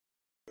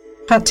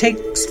Hot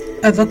Takes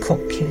of a Cool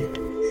Kid.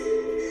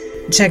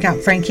 Check out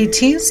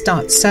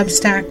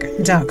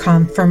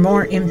frankietees.substack.com for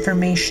more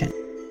information.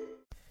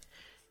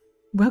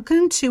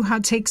 Welcome to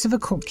Hot Takes of a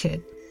Cool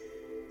Kid.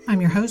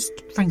 I'm your host,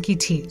 Frankie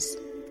Tees.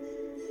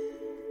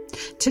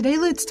 Today,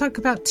 let's talk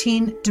about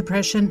teen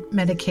depression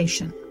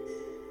medication.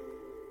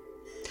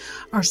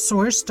 Our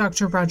source,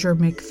 Dr. Roger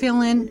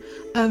McFillin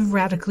of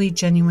Radically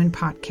Genuine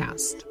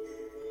Podcast.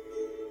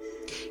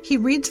 He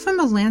reads from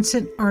a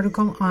Lancet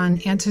article on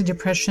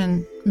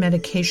antidepressant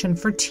medication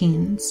for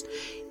teens,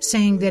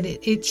 saying that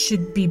it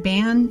should be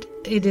banned.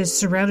 It is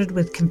surrounded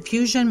with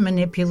confusion,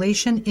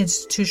 manipulation,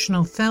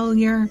 institutional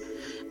failure,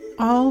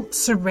 all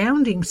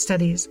surrounding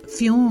studies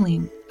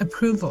fueling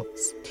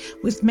approvals,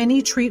 with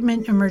many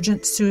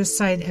treatment-emergent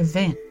suicide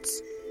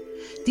events.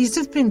 These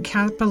have been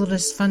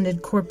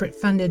capitalist-funded,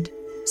 corporate-funded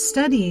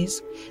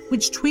studies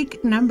which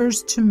tweak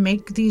numbers to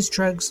make these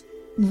drugs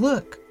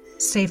look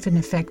safe and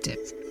effective.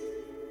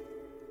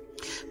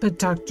 But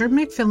Dr.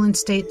 McFillin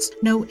states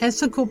no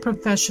ethical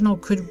professional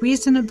could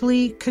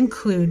reasonably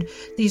conclude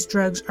these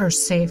drugs are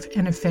safe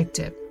and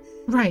effective.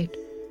 Right.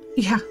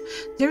 Yeah,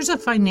 there's a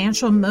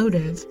financial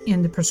motive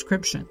in the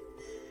prescription.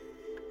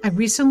 I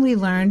recently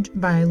learned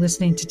by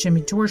listening to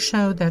Jimmy Dore's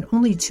show that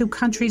only 2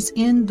 countries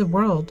in the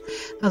world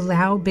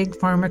allow big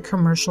pharma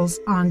commercials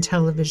on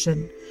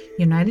television,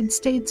 United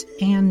States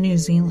and New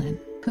Zealand.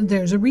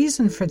 There's a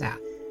reason for that.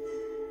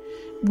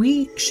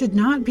 We should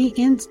not be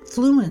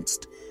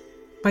influenced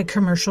by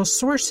commercial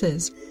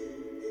sources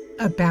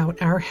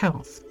about our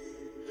health.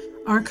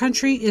 Our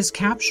country is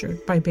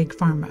captured by big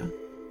pharma,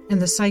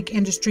 and the psych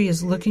industry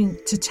is looking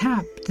to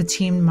tap the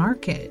teen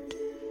market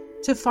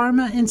to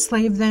pharma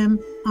enslave them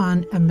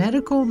on a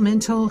medical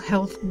mental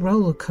health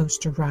roller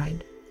coaster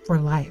ride for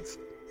life.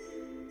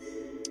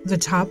 The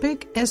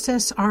topic,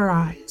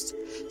 SSRIs,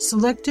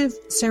 selective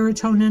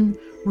serotonin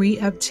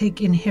reuptake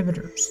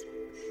inhibitors.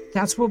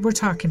 That's what we're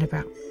talking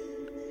about.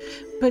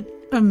 But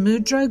a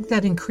mood drug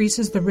that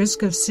increases the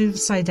risk of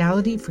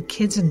suicidality for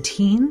kids and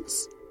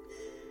teens?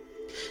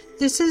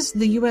 This is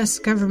the U.S.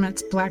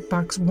 government's black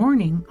box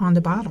warning on the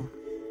bottle.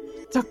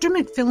 Dr.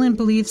 McFillin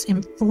believes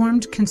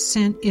informed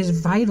consent is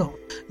vital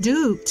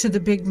due to the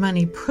big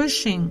money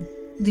pushing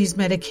these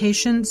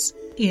medications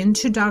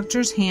into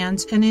doctors'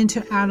 hands and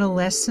into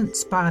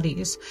adolescents'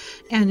 bodies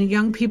and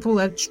young people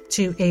up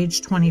to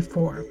age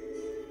 24.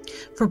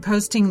 For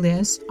posting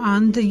this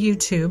on the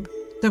YouTube,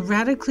 the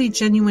Radically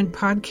Genuine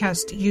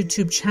Podcast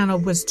YouTube channel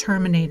was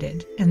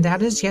terminated, and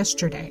that is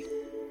yesterday.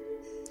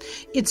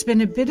 It's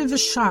been a bit of a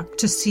shock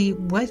to see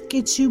what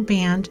gets you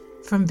banned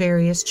from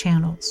various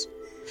channels.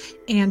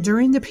 And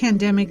during the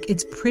pandemic,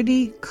 it's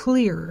pretty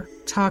clear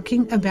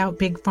talking about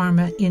big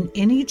pharma in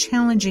any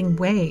challenging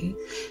way,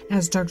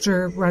 as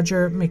Dr.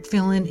 Roger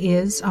McFillin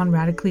is on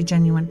Radically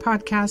Genuine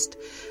Podcast,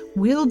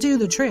 will do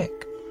the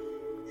trick.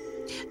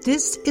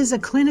 This is a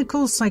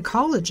clinical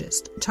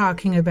psychologist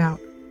talking about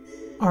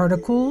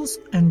articles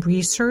and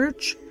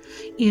research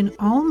in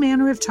all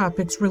manner of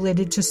topics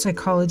related to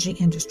psychology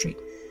industry.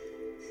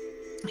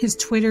 His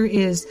Twitter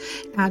is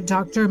at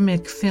Dr.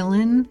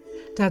 McFillin.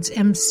 That's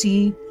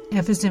MC,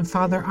 F as in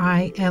Father,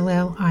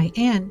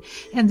 ILLIN.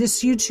 And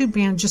this YouTube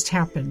ban just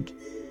happened.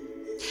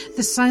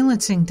 The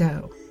silencing,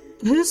 though.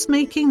 Who's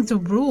making the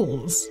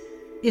rules?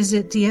 Is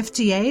it the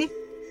FDA?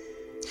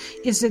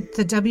 Is it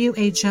the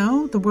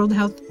WHO, the World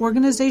Health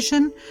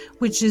Organization,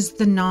 which is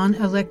the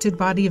non-elected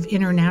body of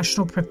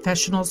international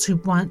professionals who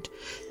want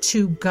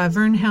to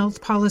govern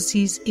health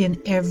policies in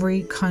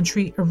every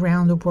country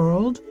around the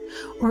world?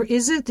 Or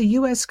is it the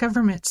U.S.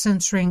 government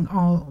censoring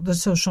all the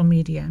social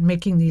media and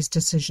making these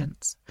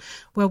decisions?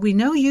 Well, we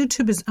know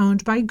YouTube is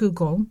owned by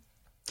Google,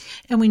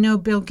 and we know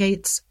Bill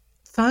Gates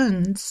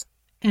funds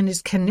and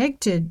is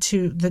connected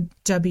to the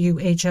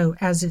WHO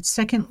as its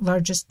second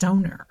largest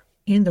donor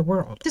in the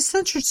world. This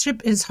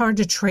censorship is hard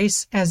to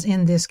trace, as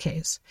in this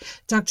case.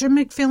 Dr.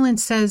 McFillin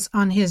says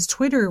on his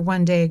Twitter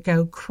one day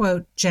ago,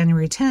 quote,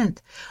 January 10th,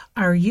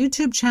 our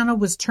YouTube channel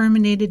was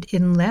terminated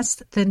in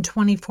less than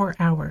 24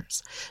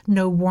 hours.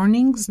 No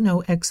warnings,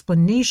 no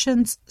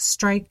explanations,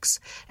 strikes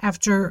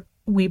after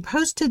we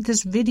posted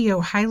this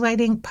video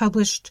highlighting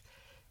published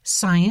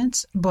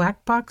science,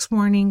 black box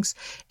warnings,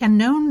 and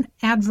known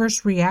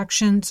adverse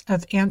reactions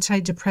of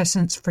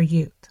antidepressants for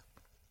youth.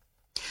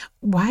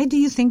 Why do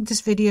you think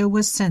this video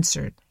was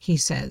censored? He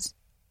says.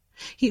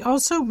 He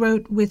also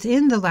wrote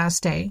within the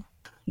last day,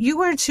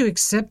 you are to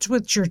accept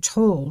what you're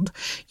told.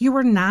 You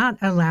are not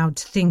allowed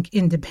to think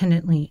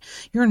independently.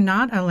 You're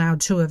not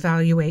allowed to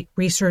evaluate,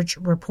 research,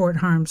 report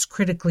harms,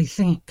 critically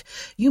think.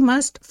 You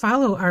must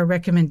follow our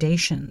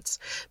recommendations.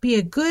 Be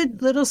a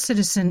good little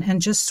citizen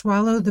and just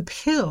swallow the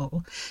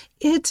pill.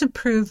 It's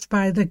approved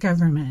by the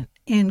government.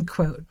 End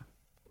quote.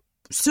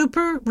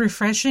 Super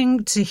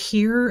refreshing to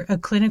hear a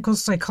clinical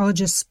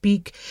psychologist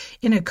speak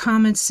in a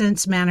common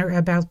sense manner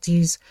about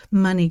these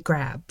money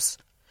grabs.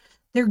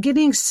 They're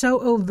getting so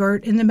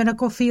overt in the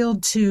medical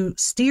field to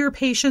steer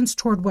patients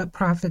toward what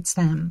profits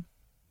them.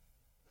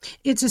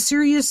 It's a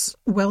serious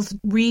wealth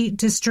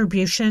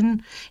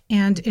redistribution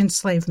and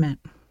enslavement.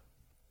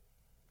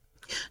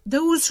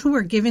 Those who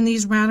are given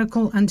these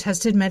radical,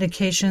 untested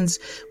medications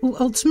will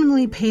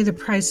ultimately pay the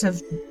price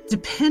of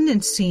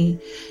dependency,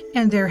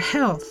 and their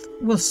health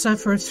will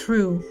suffer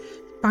through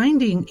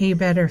finding a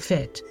better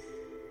fit,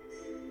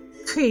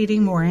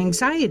 creating more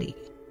anxiety.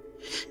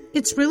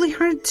 It's really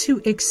hard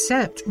to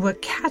accept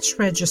what cash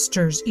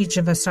registers each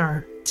of us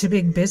are to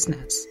big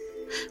business.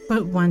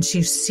 But once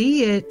you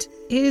see it,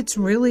 it's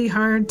really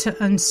hard to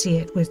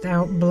unsee it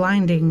without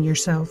blinding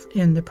yourself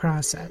in the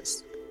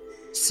process.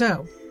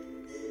 So,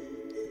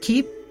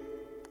 keep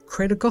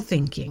critical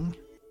thinking.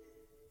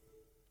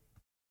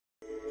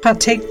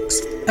 Hot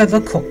Takes of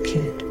a Cult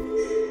Kid.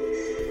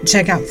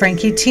 Check out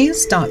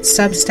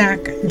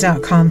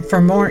frankietees.substack.com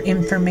for more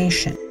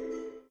information.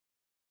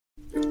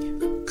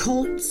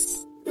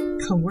 Cults,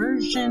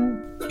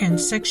 coercion, and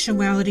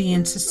sexuality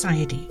in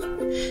society.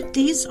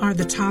 These are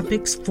the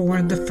topics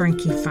for the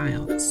Frankie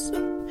Files.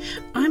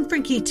 I'm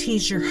Frankie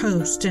Tees, your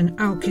host, and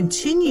I'll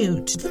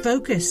continue to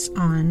focus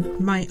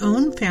on my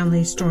own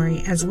family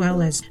story as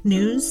well as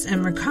news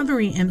and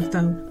recovery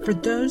info for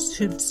those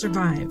who've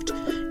survived,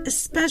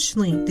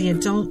 especially the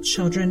adult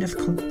children of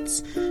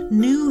cults.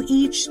 New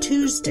each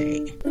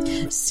Tuesday.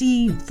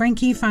 See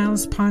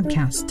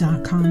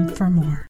frankiefilespodcast.com for more.